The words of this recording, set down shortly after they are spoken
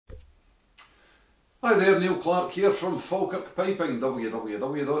Hi there, Neil Clark here from Falkirk Piping,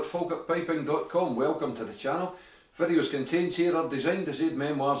 www.falkirkpiping.com. Welcome to the channel. Videos contained here are designed as aid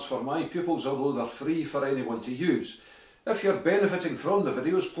memoirs for my pupils, although they're free for anyone to use. If you're benefiting from the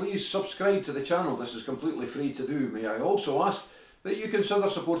videos, please subscribe to the channel. This is completely free to do. May I also ask that you consider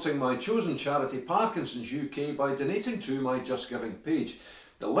supporting my chosen charity, Parkinson's UK, by donating to my Just Giving page.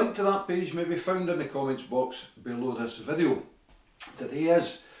 The link to that page may be found in the comments box below this video. Today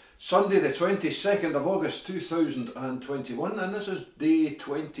is Sunday the 22nd of August 2021, and this is day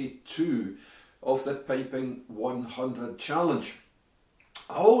 22 of the Piping 100 challenge.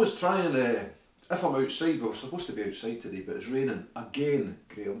 I always try and, if I'm outside, we're supposed to be outside today, but it's raining again,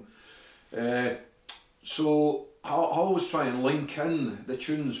 Graham. So I always try and link in the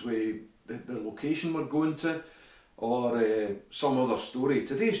tunes with the location we're going to, or some other story.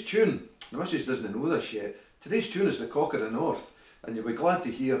 Today's tune, the missus doesn't know this yet, today's tune is The Cock of the North. And you'll be glad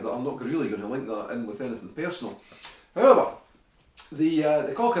to hear that I'm not really going to link that in with anything personal. However,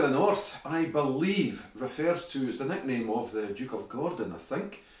 the Cock of the North, I believe, refers to, it's the nickname of the Duke of Gordon, I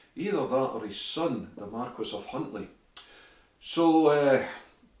think. Either that or his son, the Marquis of Huntly. So,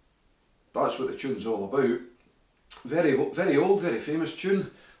 that's what the tune's all about. Very old, very famous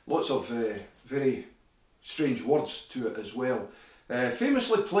tune. Lots of very strange words to it as well.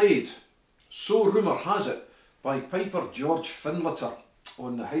 Famously played, so rumour has it, by Piper George Findlater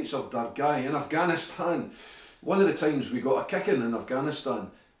on the heights of Dargai in Afghanistan. One of the times we got a kicking in Afghanistan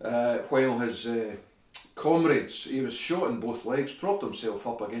while his comrades, he was shot in both legs, propped himself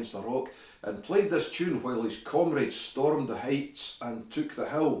up against a rock and played this tune while his comrades stormed the heights and took the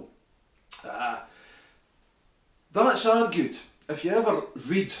hill. That's argued. If you ever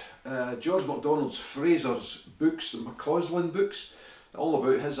read George MacDonald Fraser's books, the McCausland books, all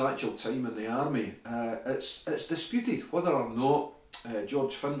about his actual time in the army, it's disputed whether or not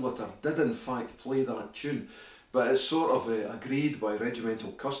George Findlater did in fact play that tune, but it's sort of agreed by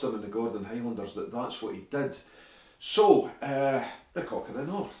regimental custom in the Gordon Highlanders that that's what he did. So, The Cock of the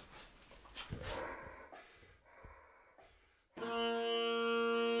North.